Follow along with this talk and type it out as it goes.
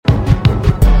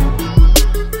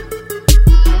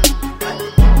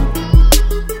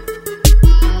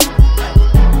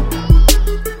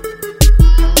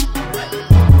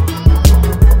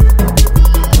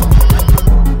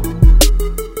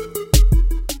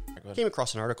came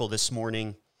across an article this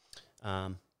morning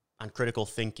on critical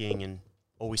thinking and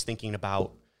always thinking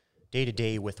about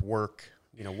day-to-day with work,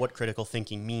 what critical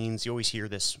thinking means. You always hear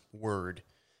this word,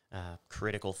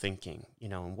 critical thinking,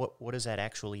 and what does that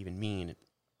actually even mean?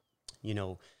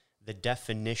 The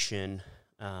definition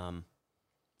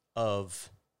of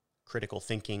critical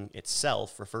thinking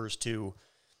itself refers to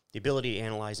the ability to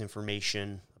analyze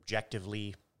information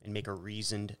objectively and make a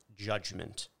reasoned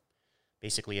judgment,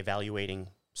 basically evaluating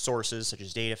sources such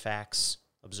as data, facts,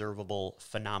 observable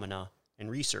phenomena, and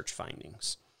research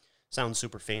findings. Sounds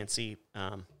super fancy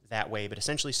that way, but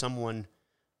essentially someone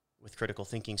with critical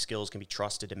thinking skills can be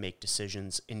trusted to make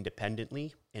decisions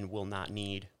independently and will not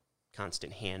need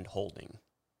constant hand-holding,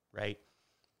 right?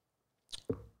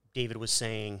 David was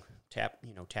saying,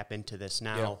 tap into this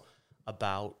now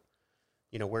about,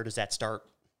 where does that start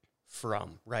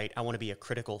from, right? I want to be a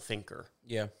critical thinker.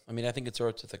 Yeah. I mean, I think it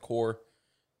starts at the core.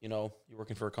 You're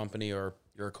working for a company or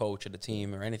you're a coach at a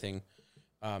team or anything.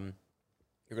 You're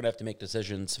going to have to make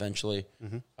decisions eventually.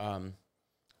 Mm-hmm.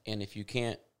 And if you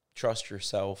can't trust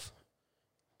yourself,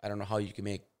 I don't know how you can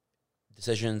make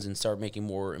decisions and start making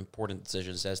more important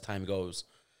decisions as time goes.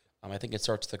 I think it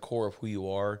starts at the core of who you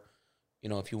are.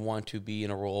 If you want to be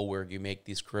in a role where you make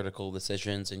these critical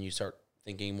decisions and you start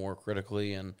thinking more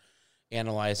critically and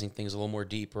analyzing things a little more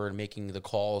deeper and making the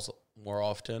calls more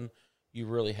often, you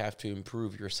really have to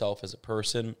improve yourself as a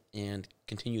person and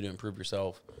continue to improve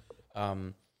yourself.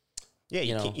 You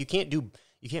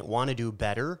can't want to do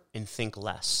better and think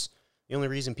less. The only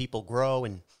reason people grow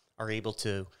and are able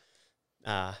to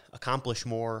accomplish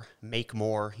more, make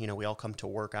more, we all come to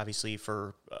work obviously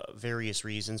for various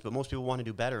reasons, but most people want to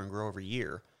do better and grow every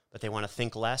year, but they want to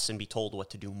think less and be told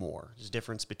what to do more. There's a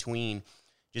difference between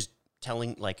just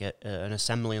telling like an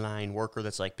assembly line worker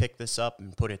that's like, pick this up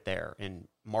and put it there and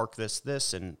mark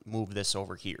this, and move this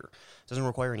over here. It doesn't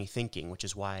require any thinking, which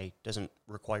is why it doesn't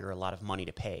require a lot of money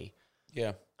to pay.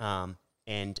 Yeah.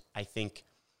 And I think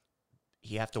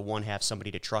you have to, have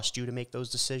somebody to trust you to make those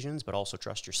decisions, but also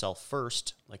trust yourself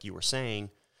first, like you were saying,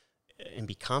 and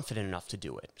be confident enough to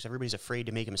do it. Because everybody's afraid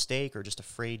to make a mistake or just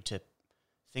afraid to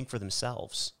think for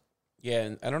themselves. Yeah,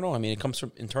 and I don't know. I mean, it comes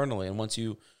from internally, and once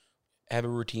you have a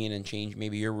routine and change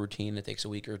maybe your routine, it takes a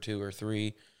week or 2 or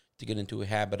 3 to get into a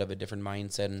habit of a different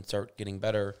mindset and start getting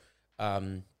better.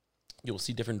 You'll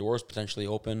see different doors potentially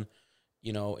open,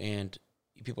 and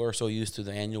people are so used to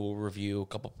the annual review, a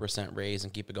couple % raise,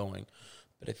 and keep it going.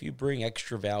 But if you bring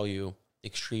extra value,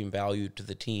 extreme value to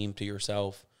the team, to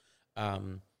yourself,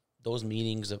 those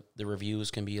meetings, the reviews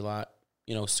can be a lot,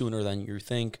 sooner than you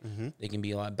think. Mm-hmm. They can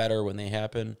be a lot better when they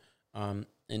happen. And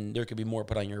there could be more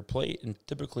put on your plate. And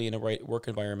typically in a right work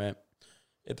environment,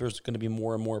 if there's going to be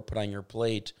more and more put on your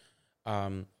plate,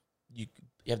 you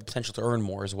have the potential to earn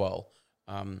more as well,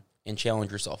 and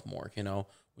challenge yourself more.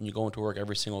 When you go into work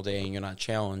every single day and you're not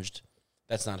challenged,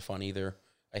 that's not fun either.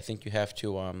 I think you have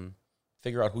to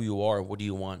figure out who you are, what do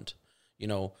you want,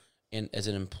 and as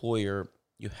an employer,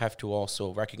 you have to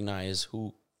also recognize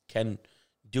who can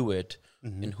do it,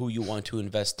 mm-hmm. and who you want to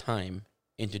invest time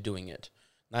into doing it.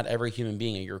 Not every human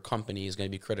being at your company is going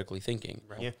to be critically thinking.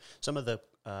 Right. Yeah. Some of the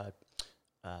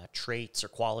traits or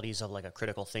qualities of like a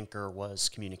critical thinker was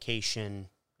communication,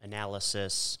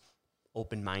 analysis,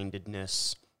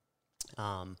 open-mindedness.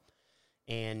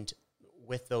 And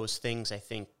with those things, I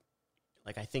think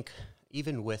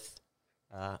even with,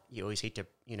 you always hate to,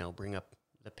 bring up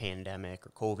the pandemic or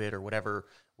COVID or whatever,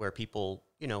 where people,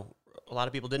 a lot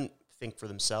of people didn't think for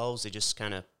themselves. They just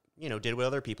kind of, did what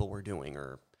other people were doing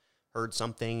or heard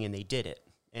something and they did it.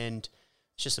 And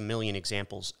it's just a million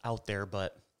examples out there.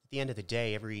 But at the end of the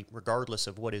day, regardless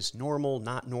of what is normal,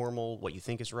 not normal, what you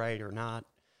think is right or not,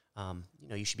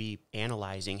 you should be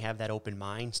analyzing, have that open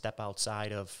mind, step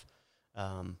outside of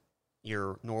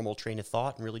your normal train of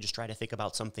thought and really just try to think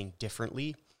about something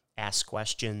differently, ask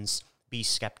questions, be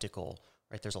skeptical,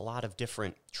 right? There's a lot of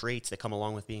different traits that come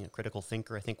along with being a critical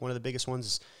thinker. I think one of the biggest ones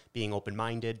is being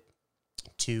open-minded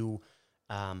to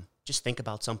just think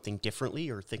about something differently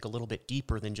or think a little bit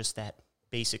deeper than just that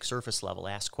basic surface level,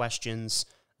 ask questions,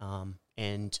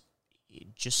 and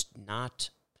just not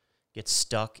get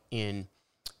stuck in,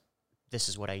 this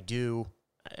is what I do,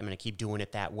 I'm going to keep doing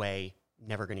it that way,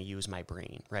 never going to use my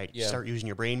brain, right? Yeah. You start using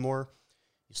your brain more,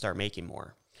 you start making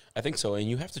more. I think so, and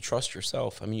you have to trust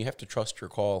yourself. I mean, you have to trust your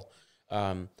call.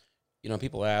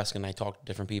 People ask, and I talk to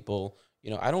different people,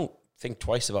 I don't think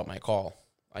twice about my call.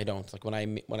 I don't. Like, when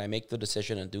I make the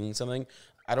decision and doing something,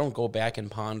 I don't go back and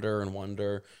ponder and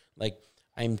wonder. Like,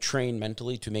 I'm trained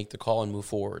mentally to make the call and move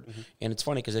forward. Mm-hmm. And it's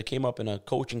funny because it came up in a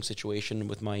coaching situation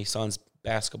with my son's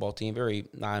basketball team, very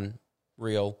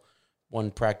non-real, one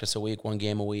practice a week, one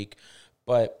game a week.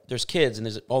 But there's kids and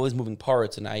there's always moving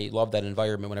parts, and I love that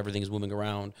environment when everything's moving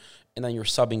around. And then you're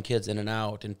subbing kids in and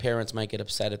out, and parents might get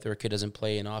upset if their kid doesn't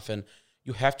play enough. And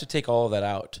you have to take all of that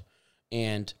out.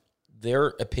 And their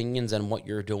opinions on what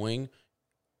you're doing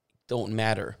don't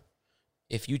matter.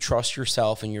 If you trust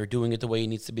yourself and you're doing it the way it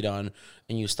needs to be done,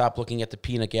 and you stop looking at the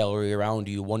peanut gallery around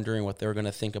you, wondering what they're going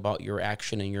to think about your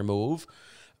action and your move,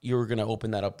 you're going to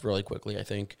open that up really quickly, I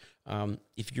think.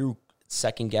 If you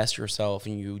second guess yourself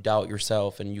and you doubt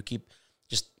yourself and you keep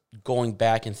just going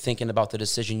back and thinking about the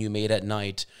decision you made at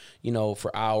night,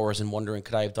 for hours and wondering,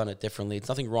 could I have done it differently? It's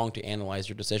nothing wrong to analyze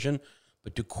your decision,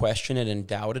 but to question it and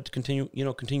doubt it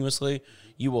continuously,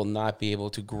 you will not be able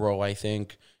to grow, I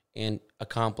think, and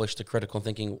accomplish the critical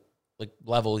thinking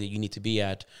level that you need to be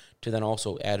at to then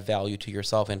also add value to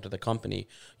yourself and to the company.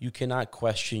 You cannot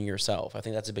question yourself. I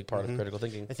think that's a big part of critical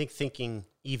thinking. I think thinking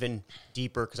even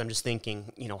deeper, because I'm just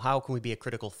thinking, how can we be a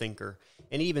critical thinker?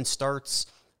 And it even starts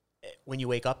when you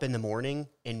wake up in the morning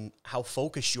and how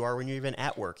focused you are when you're even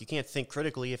at work. You can't think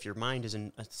critically if your mind is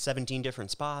in 17 different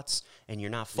spots and you're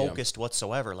not focused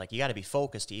whatsoever. You got to be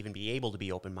focused to even be able to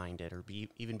be open-minded or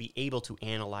even be able to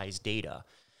analyze data.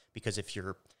 Because if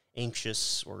you're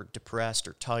anxious or depressed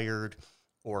or tired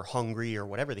or hungry or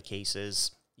whatever the case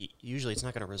is, usually it's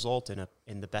not going to result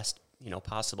in the best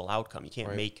possible outcome. You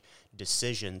can't make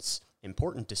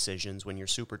important decisions when you're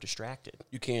super distracted.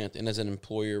 You can't. And as an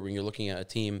employer, when you're looking at a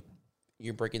team,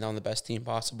 you're breaking down the best team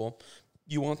possible.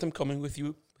 You want them coming with you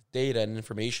with data and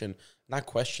information, not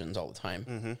questions all the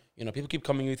time. People keep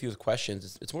coming with you with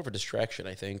questions. It's more of a distraction,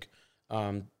 I think.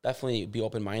 Definitely be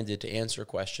open-minded to answer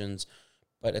questions.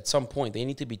 But at some point, they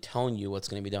need to be telling you what's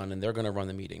going to be done, and they're going to run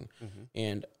the meeting.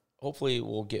 And hopefully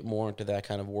we'll get more into that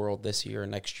kind of world this year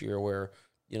and next year where,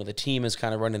 the team is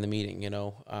kind of running the meeting,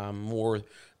 more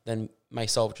than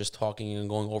myself just talking and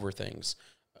going over things.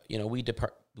 We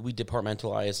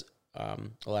departmentalize a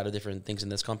lot of different things in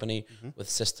this company with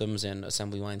systems and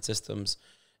assembly line systems.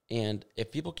 And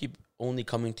if people keep only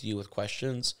coming to you with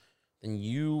questions, then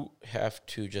you have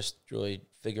to just really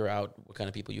figure out what kind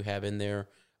of people you have in there.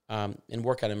 And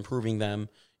work on improving them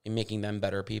and making them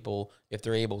better people if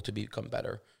they're able to become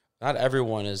better. Not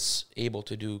everyone is able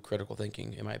to do critical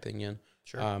thinking, in my opinion.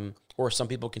 Sure. Or some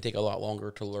people can take a lot longer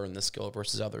to learn the skill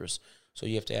versus others. So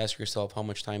you have to ask yourself, how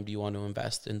much time do you want to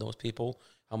invest in those people?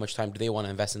 How much time do they want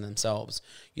to invest in themselves?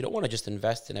 You don't want to just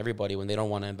invest in everybody when they don't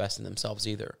want to invest in themselves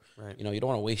either. Right. You don't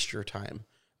want to waste your time.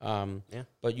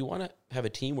 But you want to have a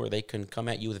team where they can come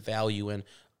at you with value and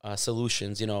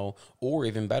solutions, or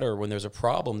even better, when there's a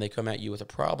problem, they come at you with a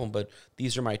problem, but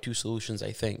these are my two solutions,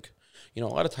 I think. A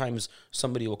lot of times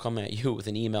somebody will come at you with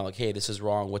an email like, hey, this is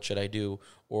wrong, what should I do?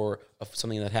 Or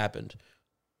something that happened.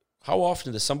 How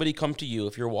often does somebody come to you,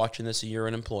 if you're watching this and you're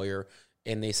an employer,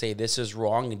 and they say, this is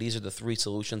wrong, and these are the three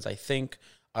solutions I think,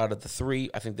 out of the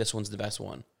three, I think this one's the best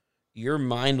one. Your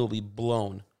mind will be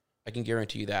blown. I can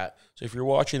guarantee you that. So if you're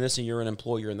watching this and you're an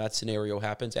employer and that scenario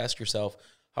happens, ask yourself,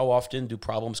 how often do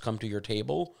problems come to your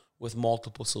table with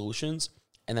multiple solutions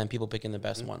and then people picking the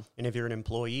best one? And if you're an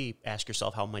employee, ask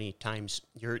yourself how many times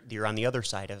you're on the other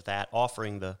side of that,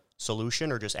 offering the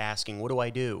solution or just asking, what do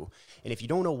I do? And if you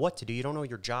don't know what to do, you don't know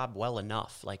your job well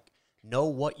enough. Know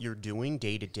what you're doing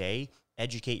day to day,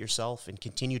 educate yourself, and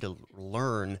continue to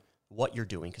learn what you're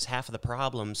doing. Because half of the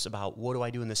problems about what do I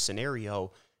do in this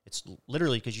scenario, it's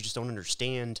literally because you just don't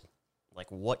understand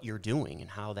what you're doing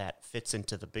and how that fits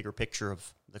into the bigger picture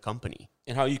of the company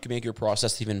and how you can make your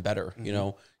process even better.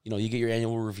 You get your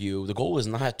annual review. The goal is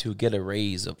not to get a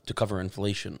raise to cover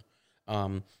inflation.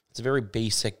 It's a very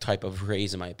basic type of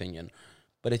raise, in my opinion.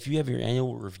 But if you have your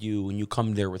annual review and you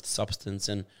come there with substance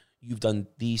and you've done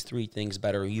these three things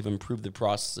better, you've improved the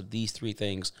process of these three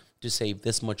things to save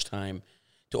this much time,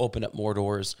 to open up more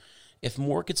doors. If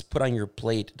more gets put on your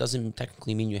plate, it doesn't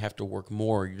technically mean you have to work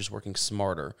more. You're just working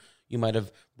smarter. You might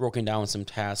have broken down some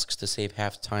tasks to save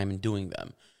half the time in doing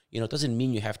them. It doesn't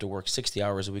mean you have to work 60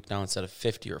 hours a week now instead of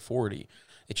 50 or 40.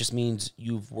 It just means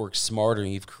you've worked smarter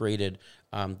and you've created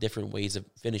different ways of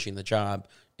finishing the job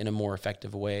in a more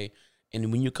effective way.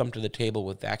 And when you come to the table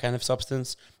with that kind of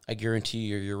substance, I guarantee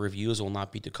you your reviews will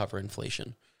not be to cover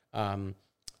inflation. And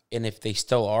if they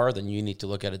still are, then you need to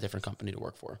look at a different company to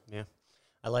work for. Yeah,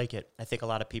 I like it. I think a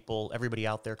lot of people, everybody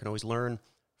out there can always learn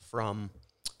from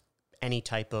any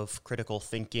type of critical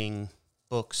thinking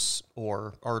books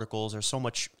or articles. There's so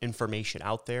much information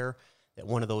out there that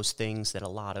one of those things that a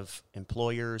lot of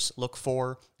employers look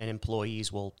for and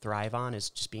employees will thrive on is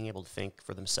just being able to think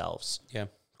for themselves. Yeah,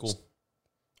 cool.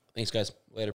 Thanks, guys. Later.